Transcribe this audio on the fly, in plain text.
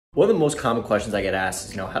One of the most common questions I get asked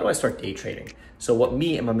is, how do I start day trading? So what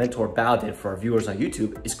me and my mentor Bao did for our viewers on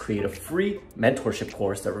YouTube is create a free mentorship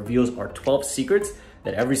course that reveals our 12 secrets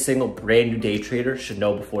that every single brand new day trader should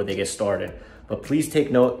know before they get started. But please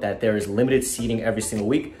take note that there is limited seating every single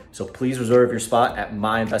week. So please reserve your spot at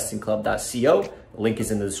myinvestingclub.co. The link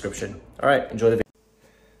is in the description. All right, enjoy the video.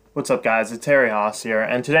 What's up guys, it's Harry Haas here,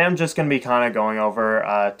 and today I'm just going to be kind of going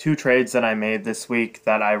over two trades that I made this week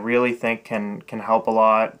that I really think can help a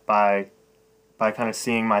lot by kind of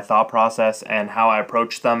seeing my thought process and how I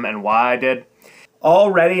approached them and why I did.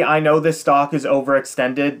 Already I know this stock is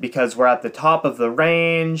overextended because we're at the top of the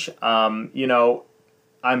range.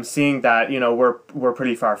 I'm seeing that, we're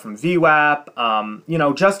pretty far from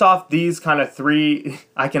VWAP. Just off these kind of three,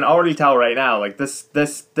 I can already tell right now, like this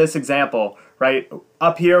example, right?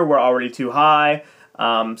 Up here, we're already too high.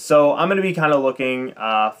 So I'm going to be kind of looking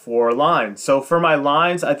for lines. So for my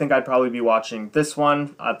lines, I think I'd probably be watching this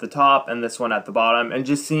one at the top and this one at the bottom and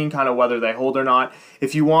just seeing kind of whether they hold or not.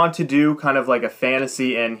 If you want to do kind of like a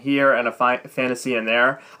fantasy in here and a fantasy in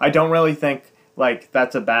there, I don't really think like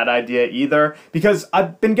that's a bad idea either, because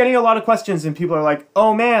I've been getting a lot of questions and people are like,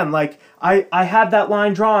 oh man, like I had that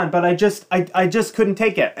line drawn, but I just couldn't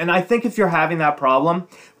take it. And I think if you're having that problem,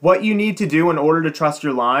 what you need to do in order to trust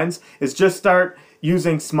your lines is just start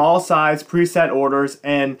using small size preset orders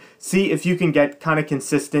and see if you can get kind of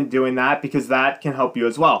consistent doing that, because that can help you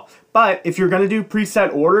as well. But if you're going to do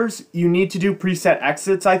preset orders, you need to do preset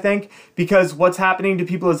exits, I think, because what's happening to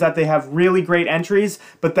people is that they have really great entries,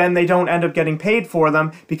 but then they don't end up getting paid for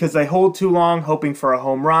them because they hold too long hoping for a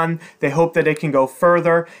home run. They hope that it can go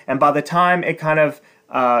further, and by the time it kind of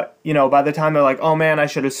by the time they're like, oh man, I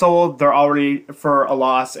should have sold, they're already for a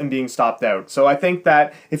loss and being stopped out. So I think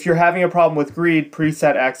that if you're having a problem with greed,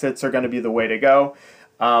 preset exits are going to be the way to go.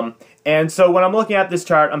 And so when I'm looking at this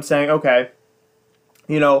chart, I'm saying, okay,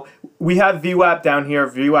 we have VWAP down here.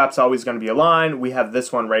 VWAP's always going to be a line. We have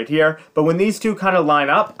this one right here. But when these two kind of line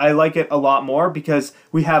up, I like it a lot more because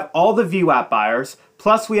we have all the VWAP buyers,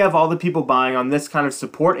 plus we have all the people buying on this kind of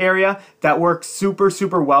support area that works super,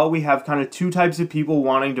 super well. We have kind of two types of people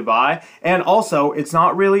wanting to buy. And also, it's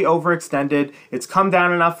not really overextended. It's come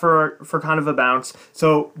down enough for kind of a bounce.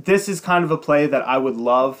 So this is kind of a play that I would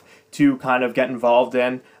love to kind of get involved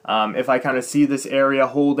in. If I kind of see this area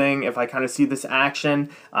holding, if I kind of see this action,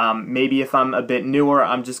 maybe if I'm a bit newer,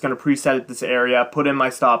 I'm just going to preset at this area, put in my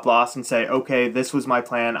stop loss and say, okay, this was my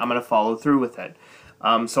plan, I'm going to follow through with it.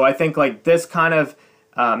 So I think like this kind of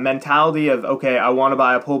mentality of, okay, I want to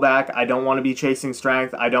buy a pullback, I don't want to be chasing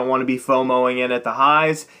strength, I don't want to be FOMOing in at the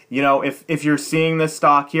highs. If you're seeing this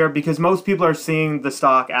stock here, because most people are seeing the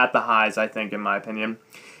stock at the highs, I think, in my opinion.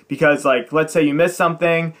 Because like, let's say you miss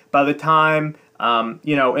something, by the time,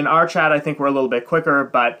 in our chat, I think we're a little bit quicker,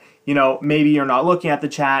 but maybe you're not looking at the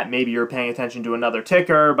chat, maybe you're paying attention to another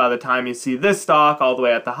ticker. By the time you see this stock all the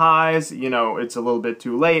way at the highs, it's a little bit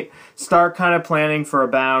too late. Start kind of planning for a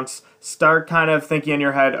bounce. Start kind of thinking in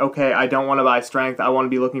your head, okay, I don't want to buy strength. I want to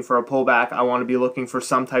be looking for a pullback. I want to be looking for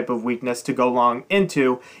some type of weakness to go long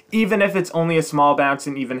into. Even if it's only a small bounce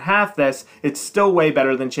and even half this, it's still way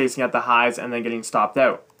better than chasing at the highs and then getting stopped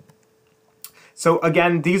out. So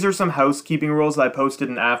again, these are some housekeeping rules that I posted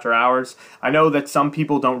in after hours. I know that some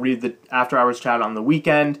people don't read the after hours chat on the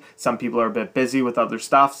weekend. Some people are a bit busy with other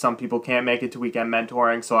stuff. Some people can't make it to weekend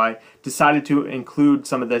mentoring. So I decided to include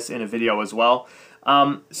some of this in a video as well.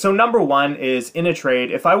 So number one is in a trade,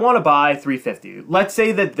 if I want to buy 350, let's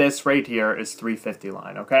say that this right here is 350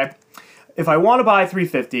 line, okay? If I want to buy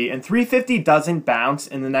 350 and 350 doesn't bounce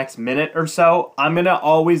in the next minute or so, I'm going to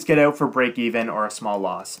always get out for break even or a small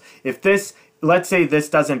loss. Let's say this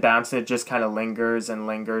doesn't bounce and it just kind of lingers and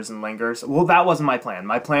lingers and lingers. Well, that wasn't my plan.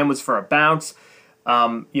 My plan was for a bounce,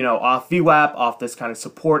 off VWAP, off this kind of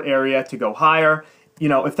support area to go higher.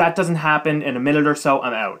 If that doesn't happen in a minute or so,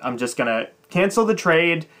 I'm out. I'm just going to cancel the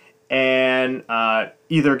trade and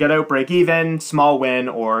either get out break even, small win,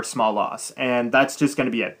 or small loss. And that's just going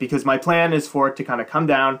to be it, because my plan is for it to kind of come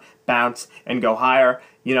down, bounce, and go higher.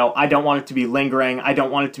 I don't want it to be lingering. I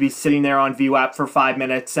don't want it to be sitting there on VWAP for 5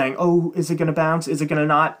 minutes saying, oh, is it going to bounce? Is it going to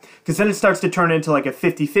not? Because then it starts to turn into like a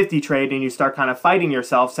 50-50 trade and you start kind of fighting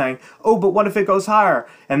yourself saying, oh, but what if it goes higher?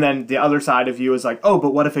 And then the other side of you is like, oh,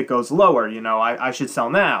 but what if it goes lower? I should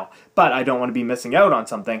sell now, but I don't want to be missing out on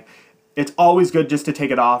something. It's always good just to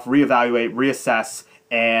take it off, reevaluate, reassess,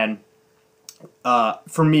 and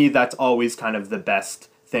for me, that's always kind of the best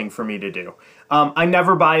thing for me to do. I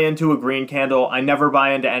never buy into a green candle. I never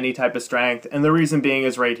buy into any type of strength. And the reason being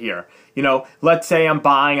is right here. Let's say I'm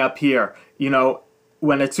buying up here.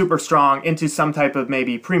 when it's super strong into some type of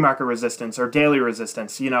maybe pre-market resistance or daily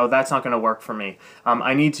resistance, that's not going to work for me.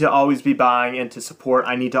 I need to always be buying into support.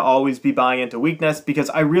 I need to always be buying into weakness, because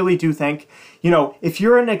I really do think, if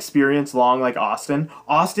you're an experienced long like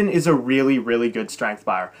Austin is a really, really good strength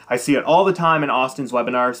buyer. I see it all the time in Austin's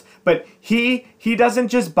webinars, but he doesn't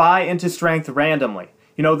just buy into strength randomly.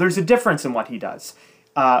 There's a difference in what he does.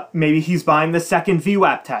 Maybe he's buying the second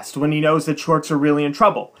VWAP test when he knows that shorts are really in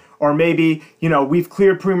trouble. Or maybe, we've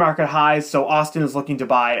cleared pre-market highs, so Austin is looking to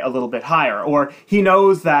buy a little bit higher. Or he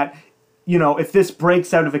knows that, if this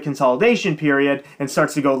breaks out of a consolidation period and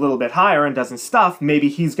starts to go a little bit higher and doesn't stuff, maybe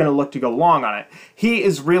he's going to look to go long on it. He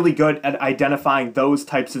is really good at identifying those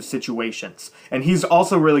types of situations. And he's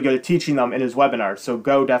also really good at teaching them in his webinars. So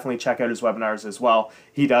go definitely check out his webinars as well.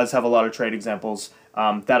 He does have a lot of trade examples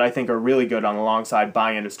that I think are really good on the long side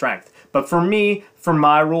buying into strength. But for me, for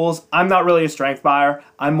my rules, I'm not really a strength buyer.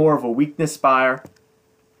 I'm more of a weakness buyer.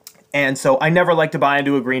 And so I never like to buy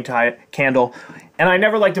into a green candle, and I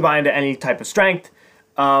never like to buy into any type of strength.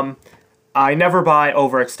 I never buy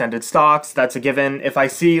overextended stocks. That's a given. If I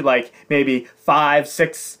see like maybe five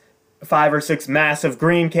or six massive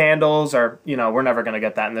green candles, or we're never going to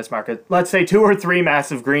get that in this market. Let's say 2 or 3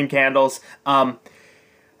 massive green candles.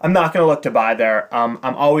 I'm not going to look to buy there. I'm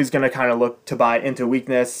always going to kind of look to buy into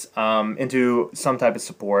weakness, into some type of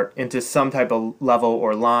support, into some type of level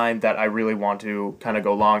or line that I really want to kind of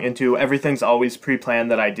go long into. Everything's always pre-planned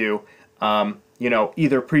that I do.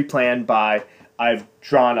 Either pre-planned by I've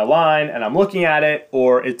drawn a line and I'm looking at it,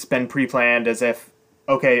 or it's been pre-planned as if,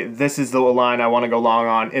 okay, this is the line I want to go long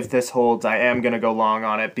on. If this holds, I am going to go long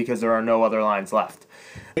on it because there are no other lines left.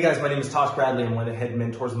 Hey guys, my name is Tosh Bradley. I'm one of the head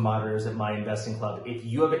mentors and moderators at My Investing Club. If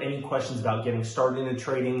you have any questions about getting started in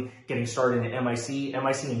trading, getting started in MIC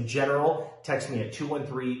in general, text me at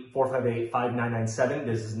 213-458-5997.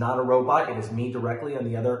 This is not a robot. It is me directly on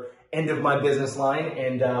the other end of my business line,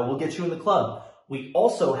 and we'll get you in the club. We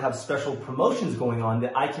also have special promotions going on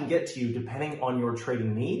that I can get to you depending on your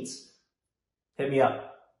trading needs. Hit me up.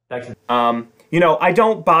 Back to I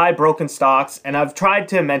don't buy broken stocks, and I've tried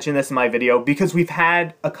to mention this in my video because we've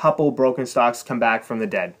had a couple broken stocks come back from the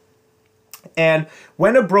dead. And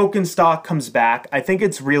when a broken stock comes back, I think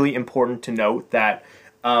it's really important to note that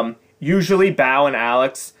usually Bao and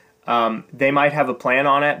Alex, they might have a plan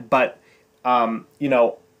on it, but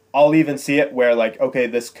I'll even see it where like, okay,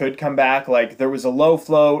 this could come back. Like there was a low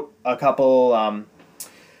float a couple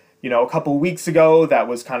weeks ago that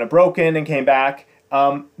was kind of broken and came back.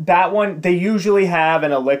 That one, they usually have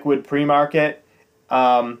in a liquid pre-market,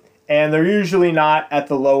 and they're usually not at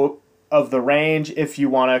the low of the range if you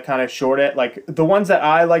want to kind of short it. Like the ones that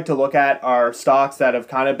I like to look at are stocks that have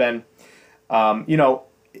kind of been,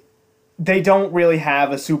 they don't really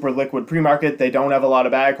have a super liquid pre-market. They don't have a lot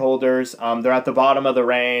of bag holders. They're at the bottom of the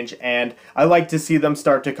range, and I like to see them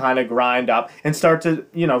start to kind of grind up and start to,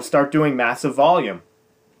 start doing massive volume.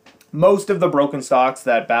 Most of the broken stocks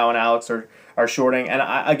that Bao and Alex are shorting, and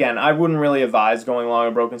I wouldn't really advise going long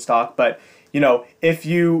a broken stock, but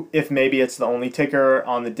if maybe it's the only ticker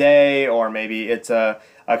on the day, or maybe it's a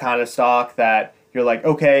kind of stock that you're like,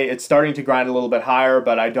 okay, it's starting to grind a little bit higher,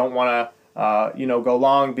 but I don't want to go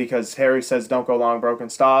long because Harry says don't go long broken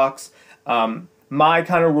stocks. My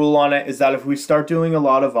kind of rule on it is that if we start doing a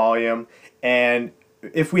lot of volume, and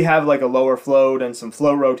if we have like a lower float and some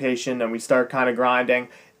float rotation and we start kind of grinding,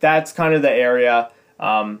 that's kind of the area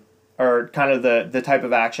or kind of the type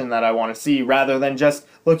of action that I want to see, rather than just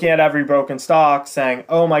looking at every broken stock saying,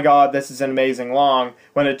 oh my god, this is an amazing long,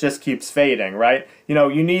 when it just keeps fading, right?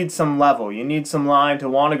 You need some level, you need some line to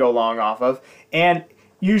want to go long off of, and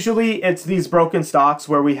usually it's these broken stocks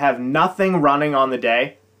where we have nothing running on the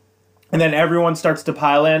day, and then everyone starts to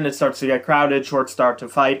pile in, it starts to get crowded, shorts start to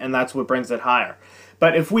fight, and that's what brings it higher.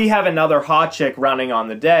 But if we have another hot chick running on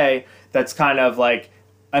the day that's kind of like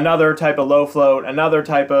another type of low float, another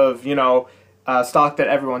type of, stock that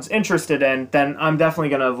everyone's interested in, then I'm definitely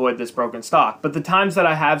going to avoid this broken stock. But the times that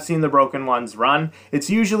I have seen the broken ones run, it's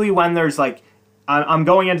usually when there's like, I'm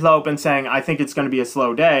going into the open saying I think it's going to be a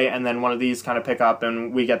slow day, and then one of these kind of pick up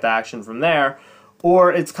and we get the action from there.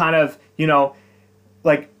 Or it's kind of,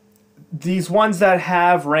 like these ones that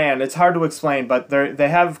have ran, it's hard to explain, but they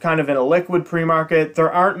have kind of in a liquid pre-market. There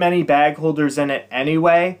aren't many bag holders in it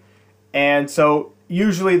anyway, and so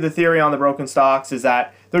usually the theory on the broken stocks is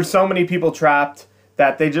that there's so many people trapped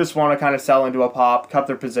that they just want to kind of sell into a pop, cut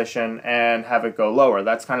their position, and have it go lower.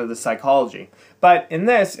 That's kind of the psychology. But in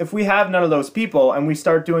this, if we have none of those people and we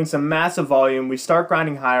start doing some massive volume, we start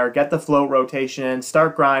grinding higher, get the float rotation in,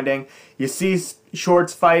 start grinding, you see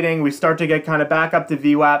shorts fighting, we start to get kind of back up to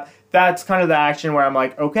VWAP, that's kind of the action where I'm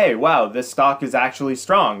like, okay, wow, this stock is actually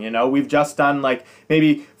strong. You know, we've just done like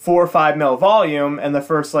maybe 4 or 5 mil volume in the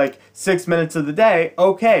first like 6 minutes of the day.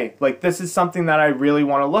 Okay, like this is something that I really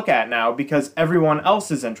want to look at now because everyone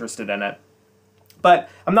else is interested in it. But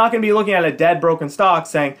I'm not going to be looking at a dead broken stock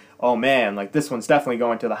saying, oh man, like this one's definitely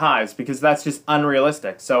going to the highs, because that's just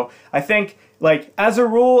unrealistic. So I think, like, as a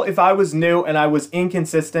rule, if I was new and I was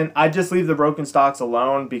inconsistent, I'd just leave the broken stocks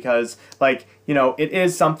alone, because, like, you know, it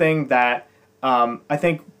is something that I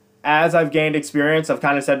think as I've gained experience, I've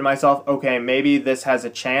kind of said to myself, okay, maybe this has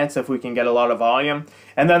a chance if we can get a lot of volume.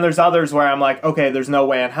 And then there's others where I'm like, okay, there's no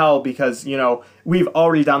way in hell, because, you know, we've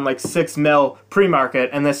already done like 6 mil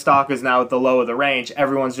pre-market and this stock is now at the low of the range.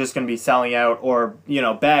 Everyone's just going to be selling out or, you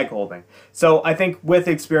know, bag holding. So I think with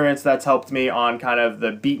experience, that's helped me on kind of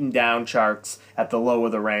the beaten down charts at the low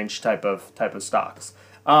of the range type of stocks.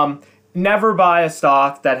 Never buy a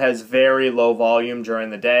stock that has very low volume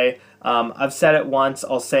during the day. I've said it once,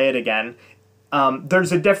 I'll say it again.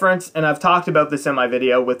 There's a difference, and I've talked about this in my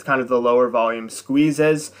video with kind of the lower volume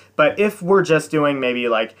squeezes, but if we're just doing maybe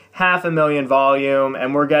like 500,000 volume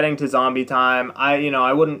and we're getting to zombie time, I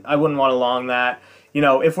wouldn't want to long that. You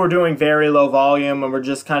know, if we're doing very low volume and we're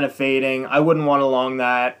just kind of fading, I wouldn't want to long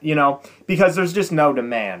that, you know, because there's just no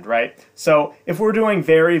demand, right? So if we're doing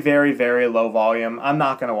very, very, very low volume, I'm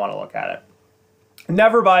not going to want to look at it.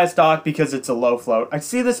 Never buy a stock because it's a low float. I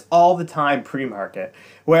see this all the time pre-market,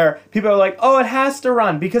 where people are like, oh, it has to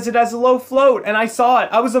run because it has a low float, and I saw it.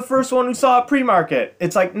 I was the first one who saw it pre-market.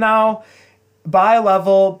 It's like, no, buy a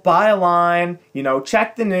level, buy a line, you know,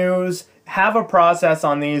 check the news, have a process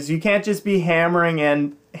on these. You can't just be hammering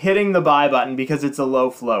and hitting the buy button because it's a low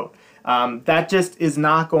float. That just is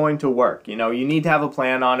not going to work. You know, you need to have a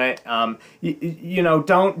plan on it. You know,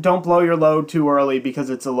 don't blow your load too early because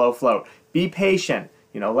it's a low float. Be patient.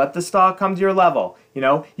 You know, let the stock come to your level. You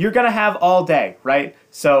know, you're going to have all day, right?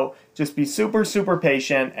 So just be super, super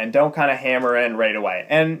patient and don't kind of hammer in right away.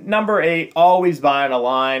 And number 8, always buy on a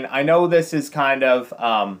line. I know this is kind of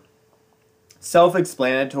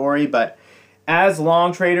self-explanatory, but as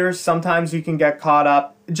long traders, sometimes you can get caught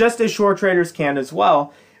up, just as short traders can as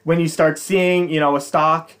well, when you start seeing, you know, a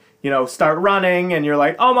stock, you know, start running and you're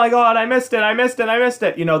like, oh my God, I missed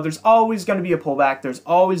it. You know, there's always going to be a pullback. There's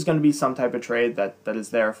always going to be some type of trade that is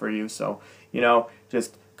there for you. So, you know,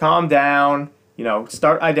 just calm down, you know,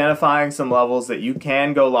 start identifying some levels that you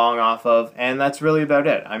can go long off of. And that's really about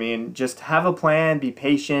it. I mean, just have a plan, be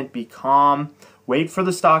patient, be calm. Wait for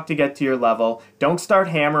the stock to get to your level. Don't start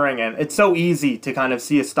hammering in. It's so easy to kind of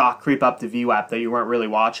see a stock creep up to VWAP that you weren't really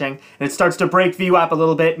watching. And it starts to break VWAP a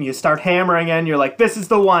little bit and you start hammering in. You're like, this is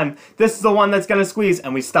the one. This is the one that's going to squeeze.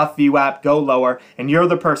 And we stuff VWAP, go lower. And you're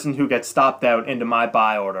the person who gets stopped out into my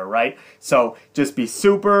buy order, right? So just be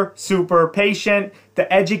super, super patient.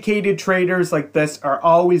 The educated traders like this are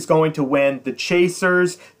always going to win. The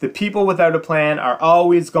chasers, the people without a plan are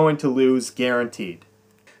always going to lose, guaranteed.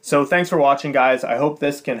 So thanks for watching, guys. I hope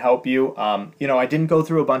this can help you. You know, I didn't go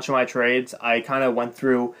through a bunch of my trades. I kind of went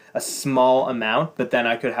through a small amount, but then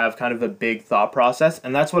I could have kind of a big thought process.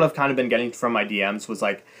 And that's what I've kind of been getting from my DMs was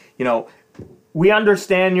like, you know, we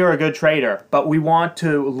understand you're a good trader, but we want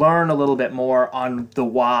to learn a little bit more on the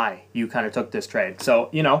why you kind of took this trade. So,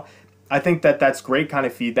 you know, I think that that's great kind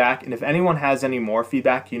of feedback. And if anyone has any more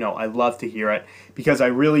feedback, you know, I love to hear it, because I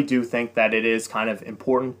really do think that it is kind of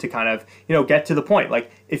important to kind of, you know, get to the point.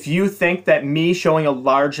 Like, if you think that me showing a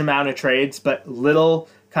large amount of trades, but little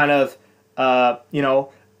kind of, you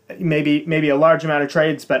know, maybe a large amount of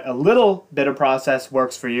trades, but a little bit of process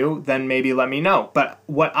works for you, then maybe let me know. But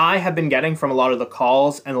what I have been getting from a lot of the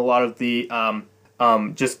calls and a lot of the,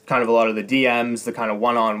 just kind of a lot of the DMs, the kind of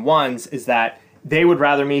one-on-ones, is that they would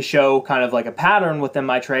rather me show kind of like a pattern within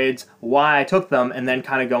my trades, why I took them, and then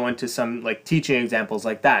kind of go into some like teaching examples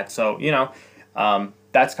like that. So, you know,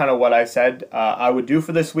 that's kind of what I said I would do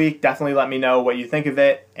for this week. Definitely let me know what you think of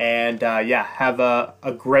it. And yeah, have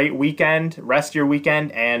a great weekend, rest your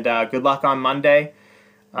weekend, and good luck on Monday.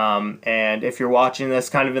 And if you're watching this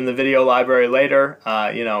kind of in the video library later,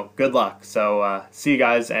 you know, good luck. So see you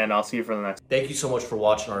guys, and I'll see you for the next. Thank you so much for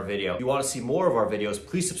watching our video. If you want to see more of our videos,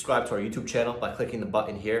 please subscribe to our YouTube channel by clicking the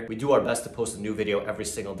button here. We do our best to post a new video every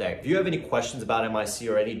single day. If you have any questions about MIC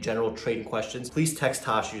or any general trading questions, please text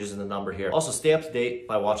Tosh using the number here. Also, stay up to date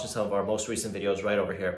by watching some of our most recent videos right over here.